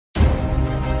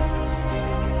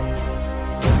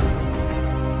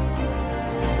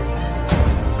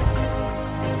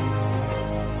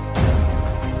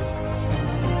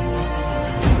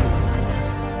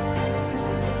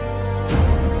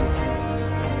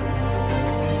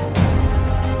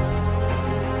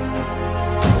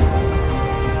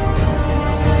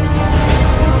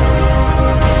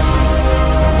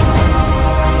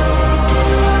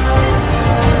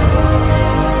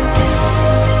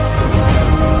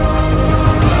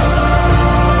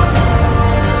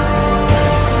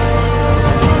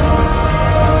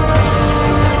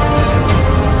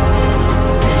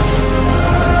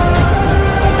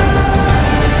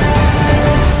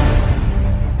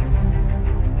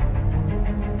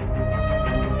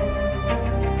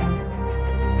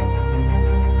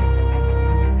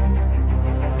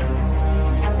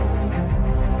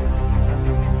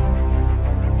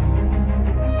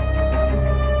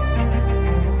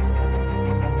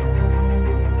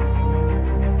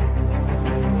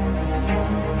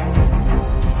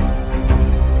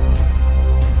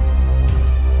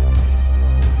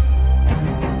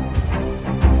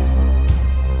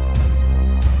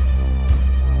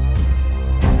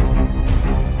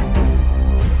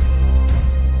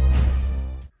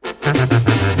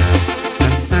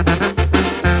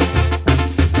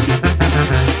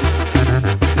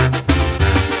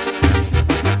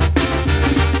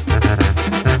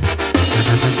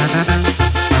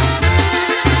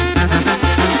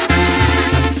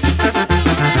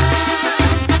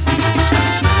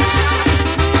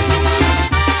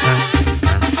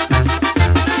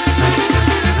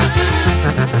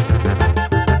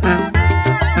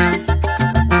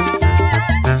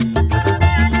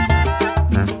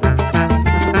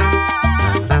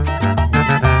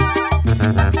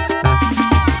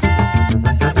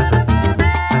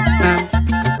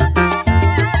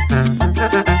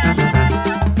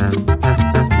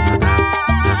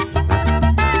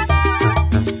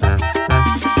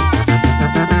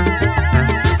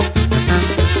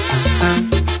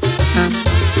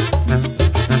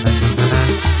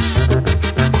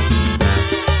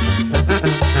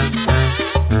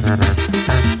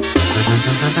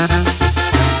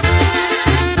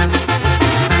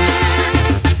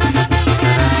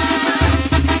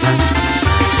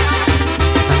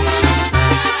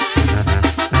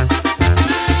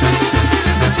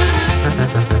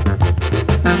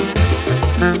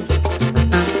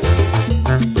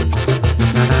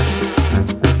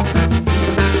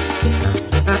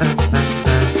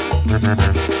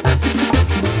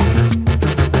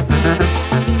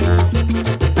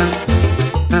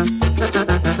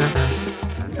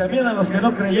a los que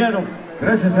no creyeron.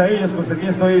 Gracias a ellos, pues aquí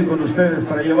estoy con ustedes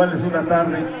para llevarles una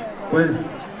tarde, pues,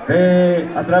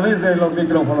 a través de los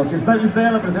micrófonos. ¿Si está lista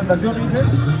ya la presentación, Inge?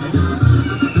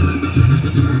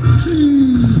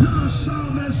 Sí, la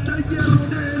sabe está lleno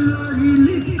de la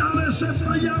aguilita de ese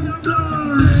fallantra,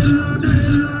 de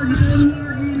la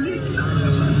aguilita de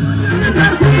ese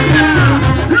fallantra.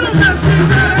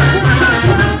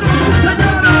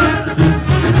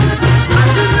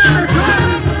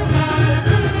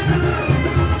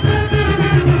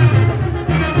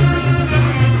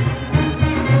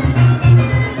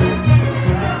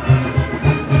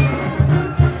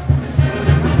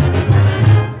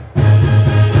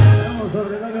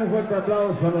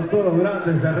 Aplauso a los toros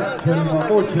grandes de Rancho El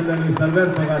Guamoche de Luis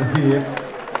Alberto García.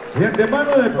 Y de antemano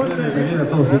de parte de bienvenida a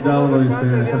todos y cada uno de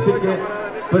ustedes. Así que,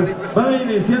 pues, va a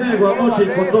iniciar el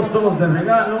Guamoche con 2 toros de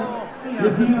regalo. Y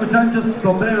así, muchachos,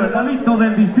 sombrero el alito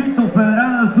del Distrito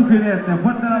Federal, su jinete.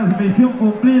 Fuerte la misión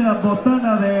cumplida,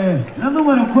 botana de la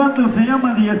número 4, se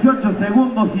llama 18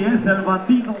 segundos y es el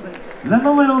bandido de la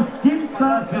número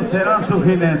 5 será su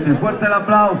jinete. Fuerte el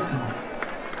aplauso.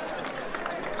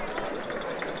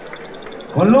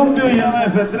 Colombia y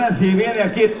AF3 y viene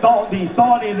aquí Tony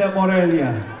de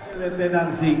Morelia, de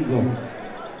Nancingo.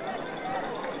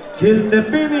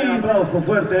 Chiltepini, un aplauso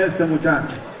fuerte a este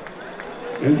muchacho.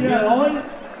 El día de hoy,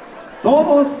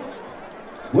 todos,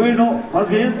 bueno, más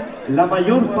bien, la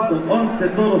mayor parte, 11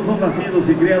 todos son nacidos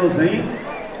y criados ahí.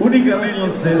 Únicamente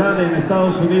los de edad en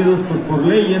Estados Unidos, pues por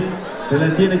leyes, se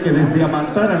le tiene que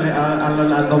desdiamantar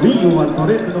al novillo o al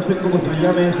torete, no sé cómo se le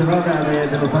llame esa raza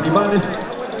de los animales.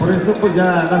 Por eso pues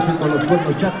ya nacen con los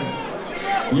cuernos chatos.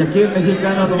 Y aquí en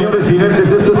Mexicano, señores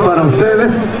jinetes, esto es para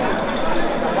ustedes.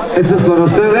 Esto es para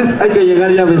ustedes. Hay que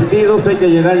llegar ya vestidos, hay que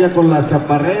llegar ya con las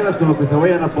chaparreras, con lo que se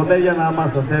vayan a poner, ya nada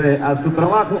más hacer a su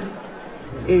trabajo.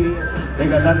 Y de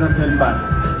ganarnos el pan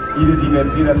y de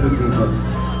divertir a tus hijos.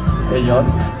 Señor,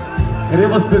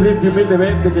 queremos pedirte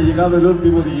humildemente que ha llegado el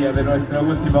último día de nuestra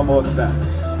última monta.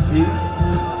 ¿Sí?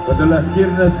 Cuando las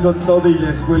piernas con todo y la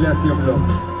escuela hacia Flor.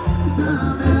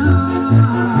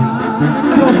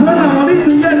 Lo fuera bonito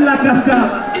y en la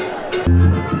cascada.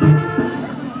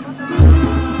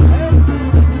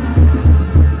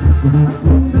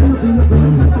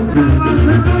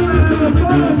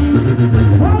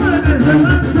 Jóvenes de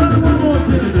Rancho El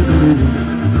Guamoche.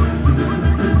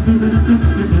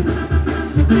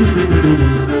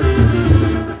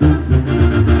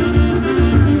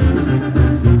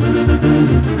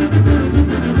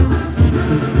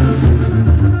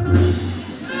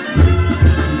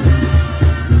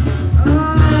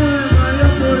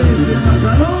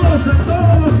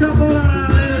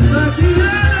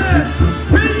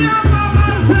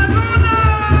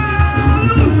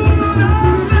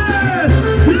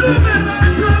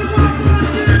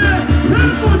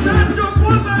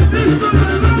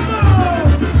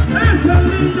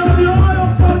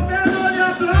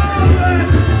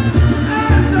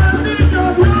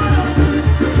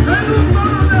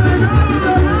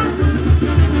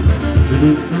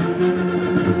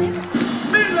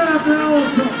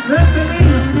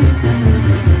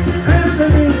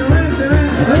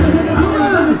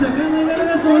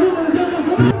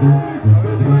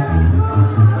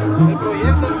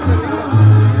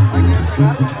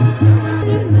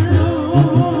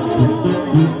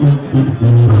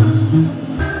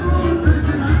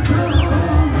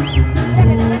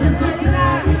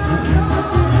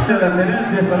 La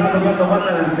tenencia estará tocando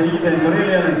banda de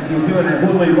Morelia, la exclusiva de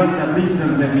Julio y banda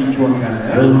Brisas de Michoacan.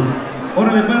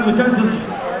 Órale pues, muchachos,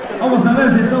 vamos a ver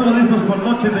si estamos listos con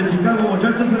Noche de Chicago,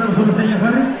 muchachos. ¿Se nos enseña,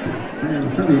 Harry?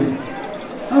 Está bien.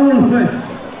 Vámonos pues.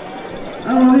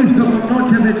 Vamos listos con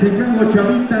Noche de Chicago,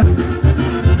 chavita.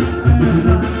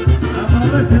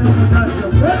 Aprovechen los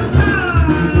muchachos.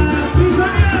 ¡Y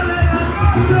salida de la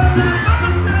noche de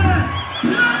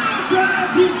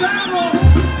Chicago!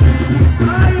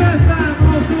 Ahí están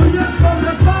construyendo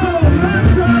Reparos,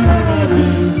 Rancho El Guamoche.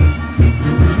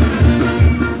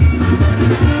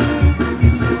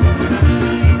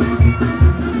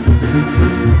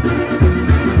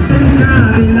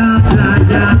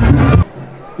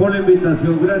 Por la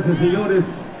invitación, gracias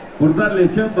señores por darle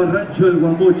chamba a Rancho El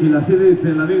Guamoche. Así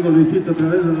dice el amigo Luisito a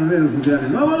través de las redes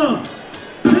sociales. ¡Vámonos!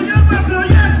 Se llama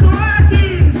Proyecto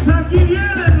X. Aquí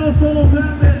vienen los toros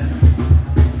grandes,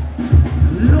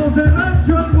 los de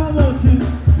Rancho El Guamoche.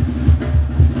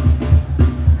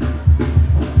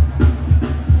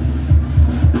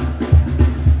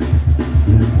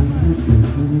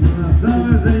 Las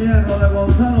aves de hierro de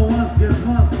Gonzalo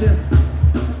Vázquez,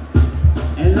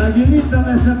 en la aguilita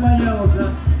de ese Mayo.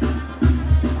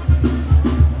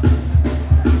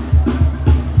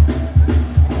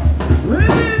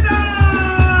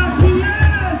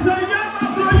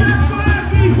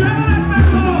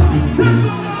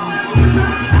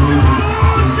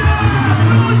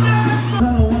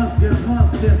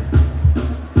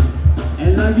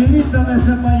 la aguilita de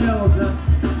Cepayauca.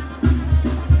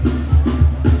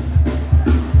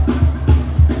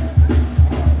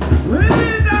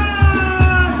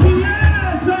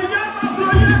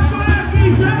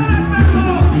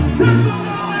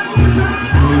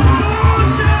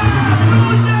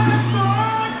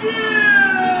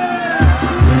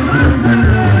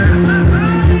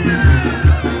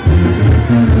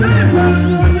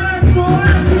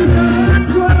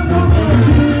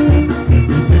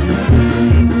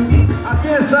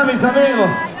 Mis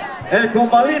amigos, el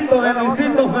combalito del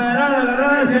Distrito Federal, de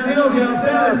verdad, gracias a Dios y a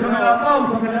ustedes con el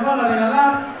aplauso que le van a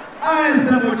regalar a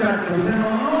ese muchacho, ¿se no?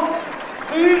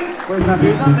 Y pues a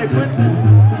final de cuentas.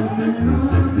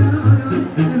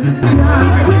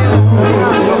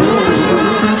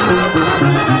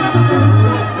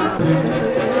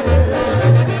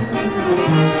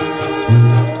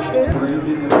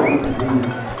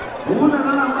 Una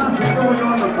nada más que estamos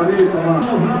llevando al palito,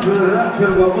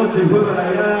 el guapoche juega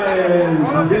allá en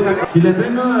San Diego. Si le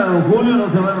traigo a Don Julio no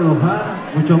se van a enojar,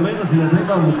 mucho menos si le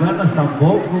traigo a Bucanas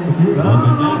tampoco.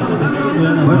 No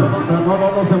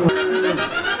se mueve.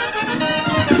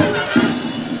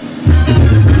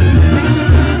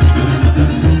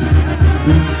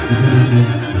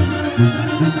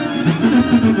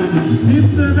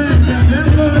 Simplemente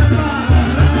tengo de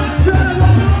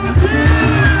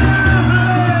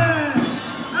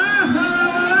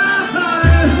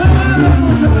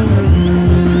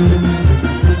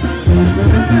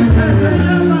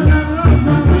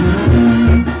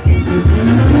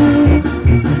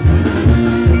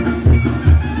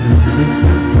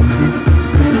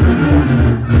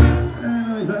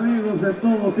mis amigos, de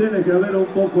todo tiene que haber un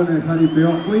poco en el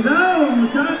jaripeo. ¡Cuidado,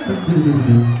 muchachos!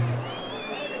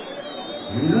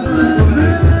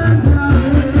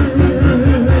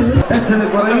 Échale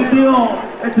por ahí, tío.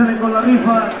 Échale con la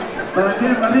rifa. ¿Para qué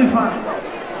la rifa?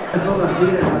 No las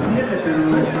tiene, pero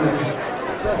pues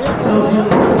no son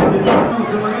los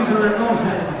que manejan de 12.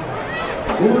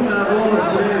 1, 2,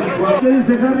 3, 4. ¿Qué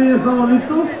dice Harry? ¿Estamos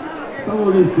listos? Estamos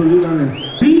listos, de una vez.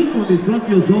 Vi con mis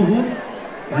propios ojos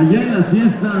allá en las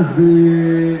fiestas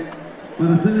de,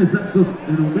 para ser exactos,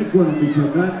 en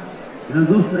Michoacan. Las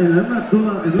dos, en la una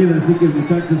toda en vida, así que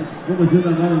muchachos, pónganse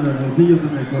una mano en el bolsillo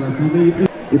con el corazón.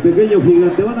 Y pequeño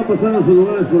gigante, van a pasar a sus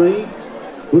lugares por ahí.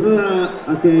 Por una,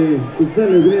 a que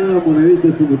ustedes les brinden una monedita a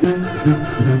estos muchachos.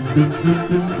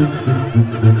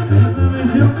 Una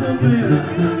misión cumplida.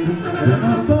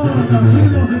 Tenemos todos los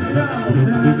nacidos y criados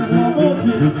en el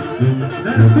Guamochi,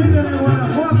 del Sigue de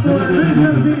Guanajuato, de Luis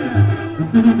García.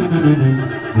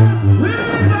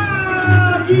 ¡Viva!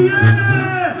 ¡Aquí viene!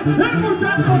 ¡El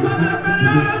muchacho sabe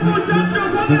pelear! ¡El muchacho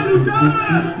sabe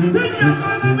luchar! ¡Se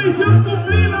llama la misión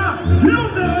cumplida! ¡Luz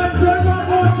de Rancho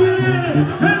Guamochi!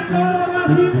 ¡El toro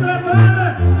más implacable!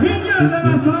 ¡Niñas de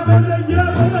las aves de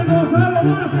hierro de Gonzalo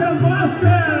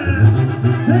Vázquez!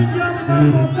 ¡Se llama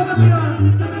Montaña!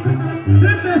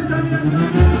 ¡De Pescamiento!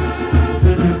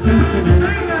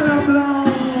 ¡Venga el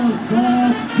aplauso!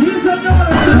 ¡Sí,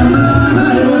 señores!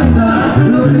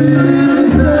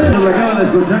 Nos acaban de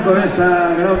escuchar con esta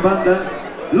gran banda,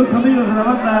 los amigos de la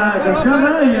banda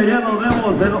Cascada, y allá nos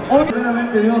vemos en hoy.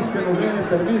 Primeramente Dios que nos dé el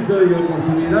permiso y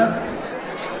oportunidad,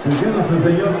 porque nuestro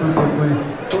Señor, porque pues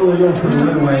todo yo se lo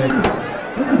debo a Él.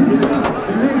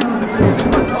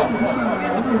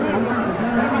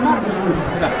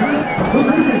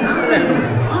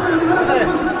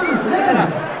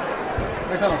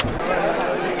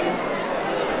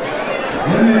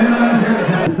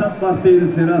 A partir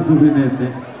será su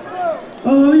jinete.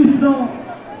 ¿Todo listo?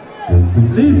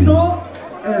 ¿Listo?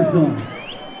 Eso.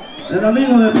 El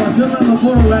amigo de Pasión dando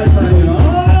por like para arriba.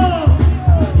 ¡Oh!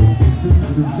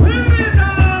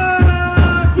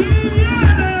 ¡Aquí viene!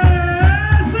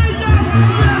 Se llama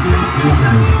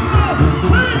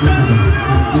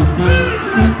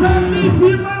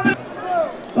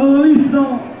 ¿todo listo?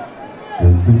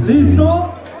 ¿Listo?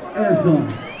 Eso.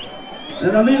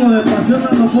 El amigo de Pasión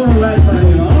dando por like para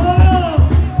arriba. ¡Oh!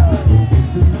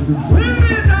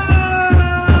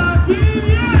 ¡Aquí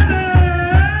viene!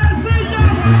 Se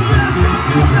llama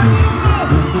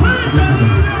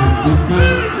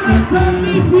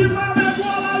Santísima de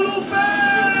Guadalupe.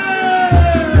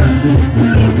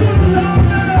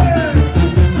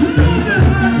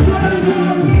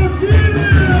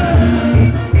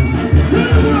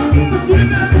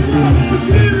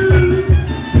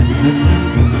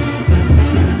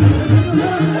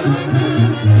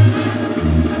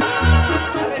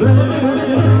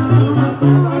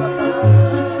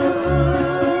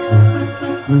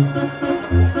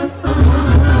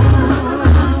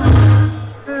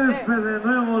 De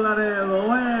nuevo Laredo.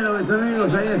 Bueno, mis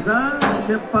amigos, ahí está.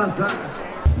 ¿Qué pasa?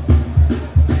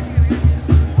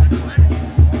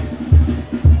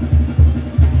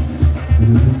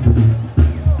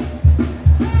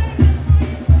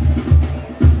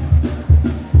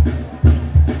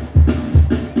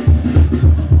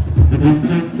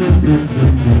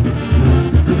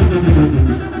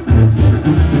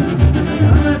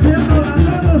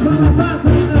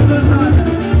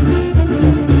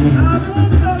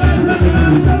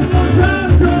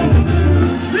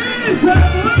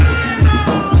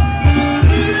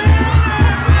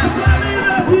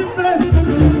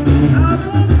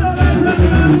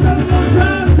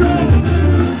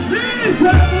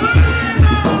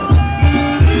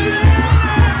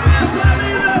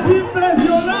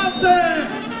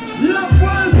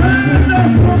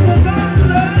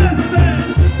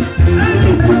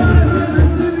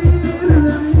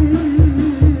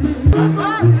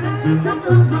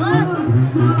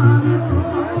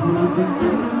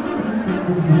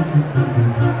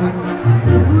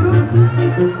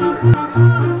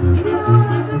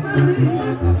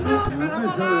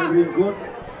 Rincón,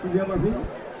 ¿sí se llama así?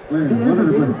 Bueno, sí, bueno, sí,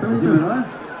 pues, sí, así, sí. ¿verdad?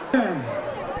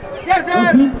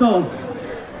 200.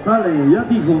 Sale, ya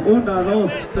dijo, 1,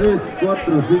 2, 3,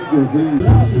 4, 5, 6.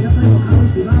 Ya traigo carro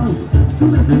silao, su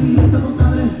vestidito,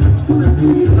 compadre, su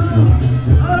vestidito.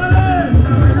 ¡Órale!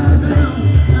 Gusta bailar pegado,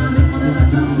 al ritmo de la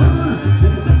tambora.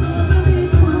 Ese sabor de mi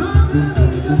camarón, mi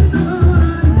gatita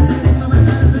adora. Le gusta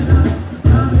bailar pegado,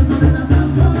 al ritmo de la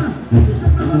tambora. Ese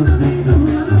sabor de mi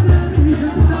camarón, mi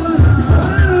gatita adora.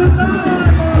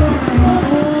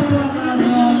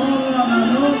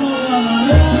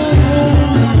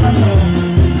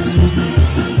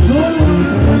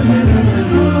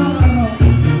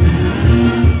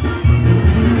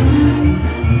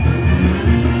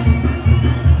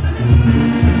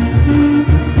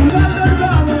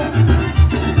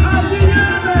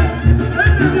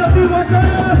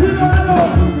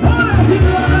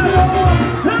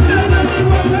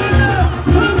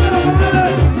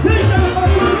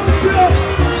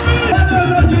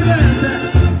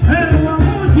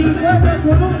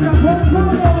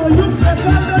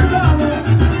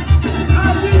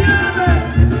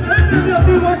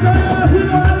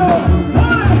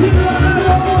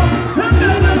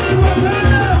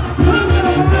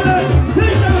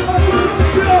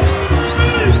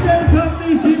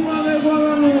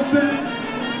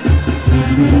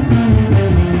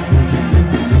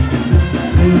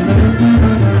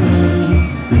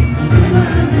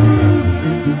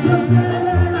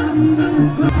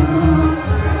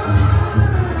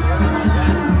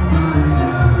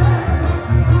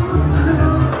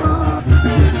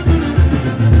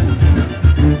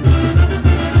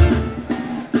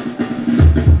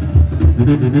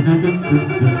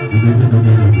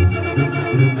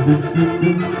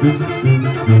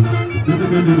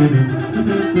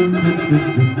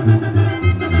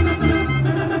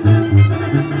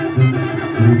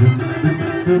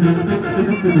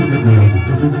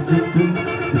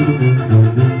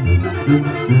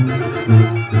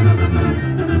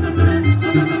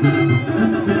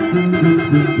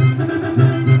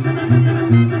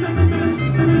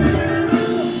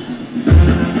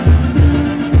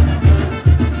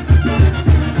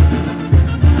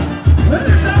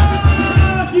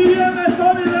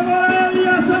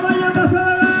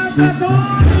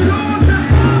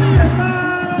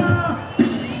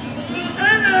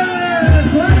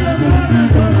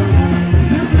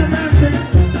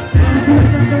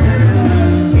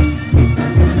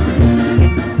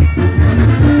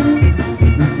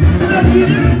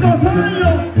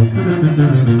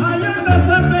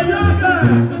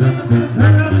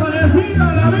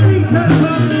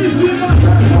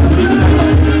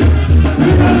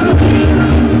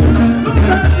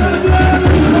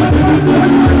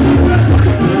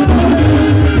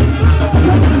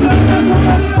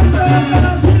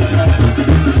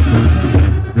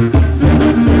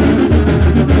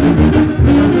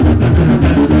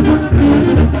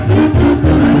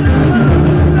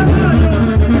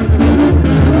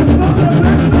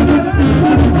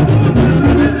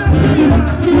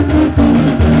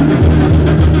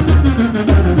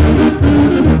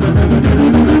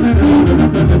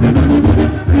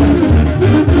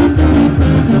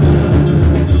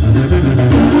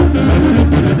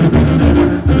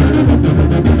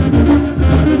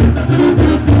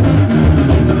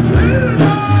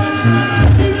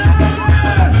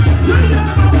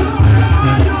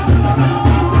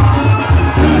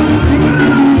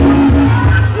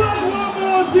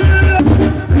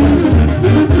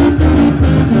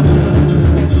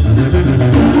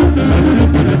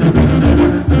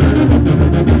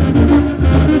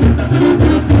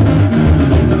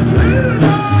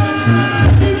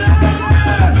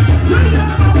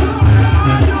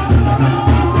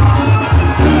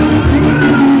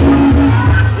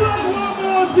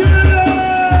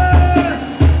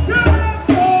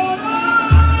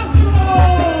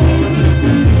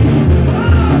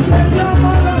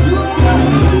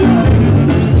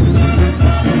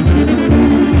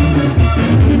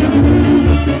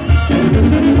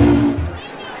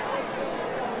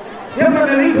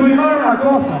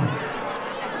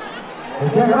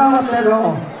 Decía,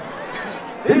 grábatelo.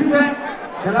 Dice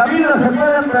que en la vida se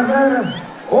pueden perder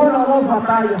una o dos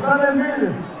batallas, están en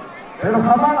mil, pero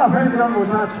jamás la frente a un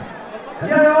muchacho. El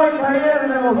día de hoy caer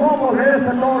en los lomos de este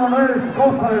toro no es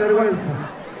cosa de vergüenza,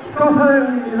 es cosa de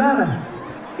dignidad.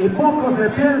 Y pocos le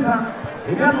piensan,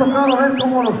 y me ha tocado ver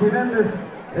cómo los jinetes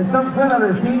están fuera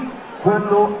de sí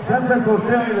cuando se hace el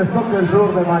sorteo y les toca el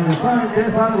Flor de Mayo. Saben que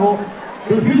es algo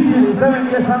difícil y saben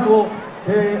que es algo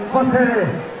que va a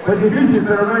ser Pues difícil,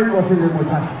 pero no imposible,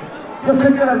 muchachos. Yo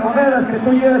sé que las monedas que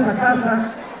tú lleves a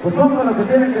casa, pues son lo que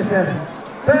tienen que ser.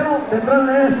 Pero detrás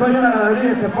de esto hay una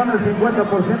ganadería que pone el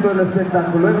 50% del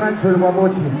espectáculo, el rancho del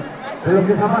Guamochi, de lo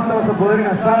que jamás te vas a poder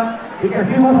gastar y que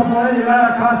sí vas a poder llegar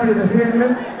a casa y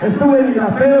decirle, estuve en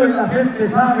Irapeo y la gente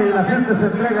sabe y la gente se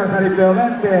entrega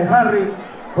jaripeamente, Harry,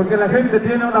 porque la gente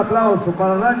tiene un aplauso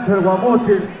para el rancho del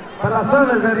Guamochi, para las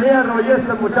aves de hierro y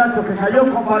este muchacho que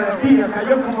cayó con valentía,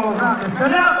 cayó como los grandes,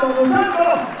 peleando, luchando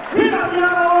y la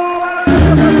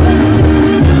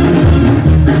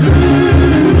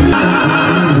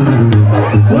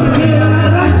Porque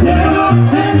el ranchero,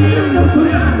 el niño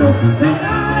suriano,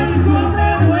 era hijo de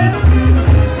bueno.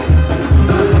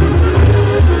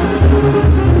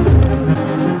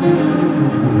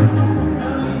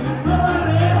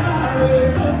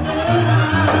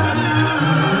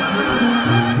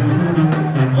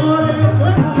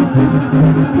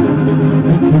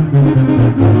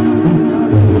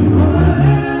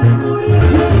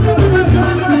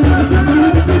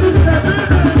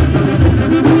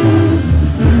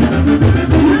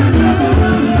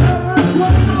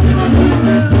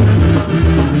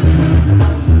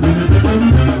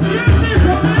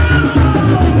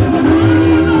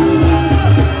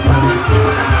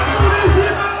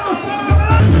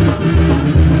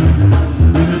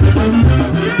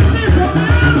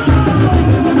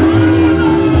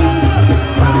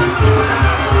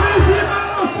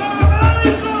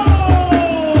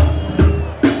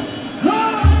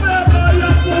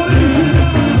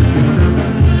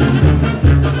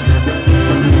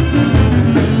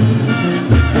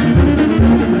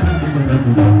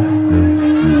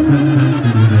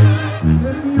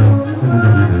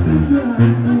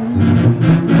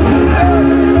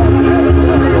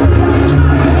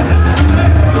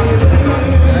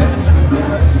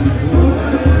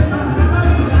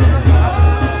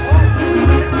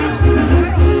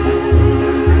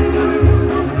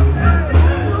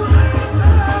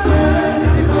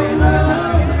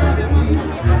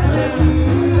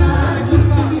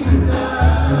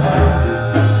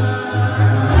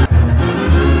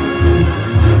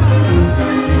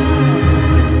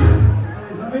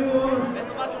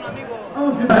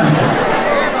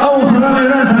 Vamos a darle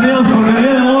gracias a Dios por el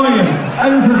día de hoy.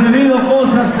 Han sucedido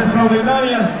cosas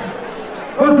extraordinarias.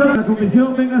 Cosas de la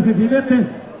comisión, véngase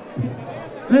jinetes.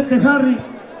 Vente Harry.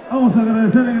 Vamos a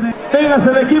agradecerle. Véngase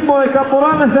el equipo de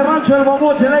caporales de Rancho del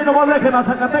Guamochi. Ahí nomás dejen a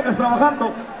Zacatecas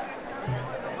trabajando.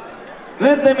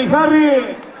 Vente mi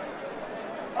Harry.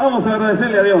 Vamos a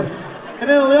agradecerle a Dios.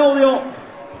 Ingeniero de audio.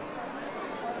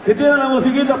 Si tienen la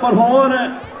musiquita, por favor.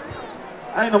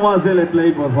 Ahí nomás denle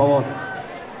play, por favor.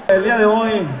 El día de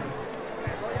hoy,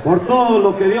 por todo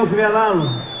lo que Dios me ha dado,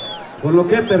 por lo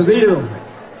que he perdido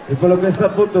y por lo que está a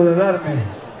punto de darme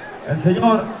el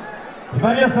Señor,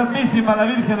 María Santísima, la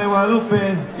Virgen de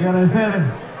Guadalupe, y agradecer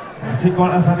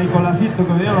a San Nicolásito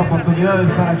que me dio la oportunidad de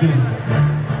estar aquí.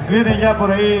 Viene ya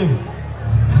por ahí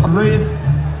Luis,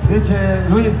 dice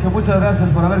Luis que muchas gracias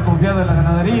por haber confiado en la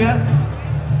ganadería.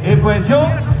 Y pues yo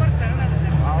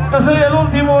soy el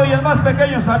último y el más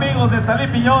pequeños amigos de Talí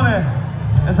Piñones,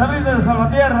 de San Luis de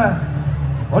Salvatierra,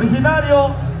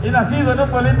 originario y nacido en un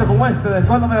pueblito como este, del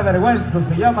cual no me avergüenzo.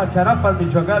 Se llama Charampas,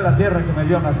 Michoacán, la tierra que me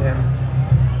vio nacer.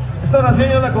 Esta oración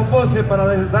yo la compuse para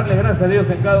darle gracias a Dios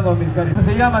en cada uno de mis cariños.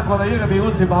 Se llama Cuando llegue mi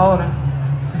última hora.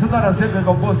 Es una oración que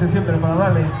compuse siempre para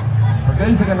darle, porque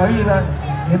dice que en la vida,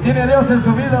 quien tiene a Dios en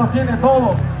su vida lo tiene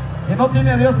todo, quien no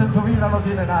tiene a Dios en su vida no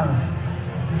tiene nada.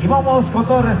 Y vamos con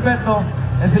todo respeto,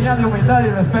 enseñando humildad y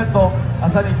respeto a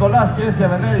San Nicolás, que es a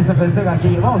venir y se festeja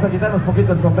aquí. Vamos a quitarnos un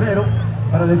poquito el sombrero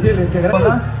para decirle que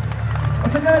gracias.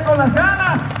 No se quede con las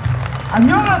ganas.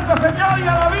 Adiós a nuestro Señor y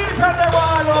a la Virgen de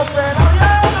Guadalupe.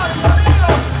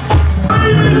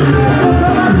 ¡Adiós,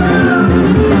 amigos!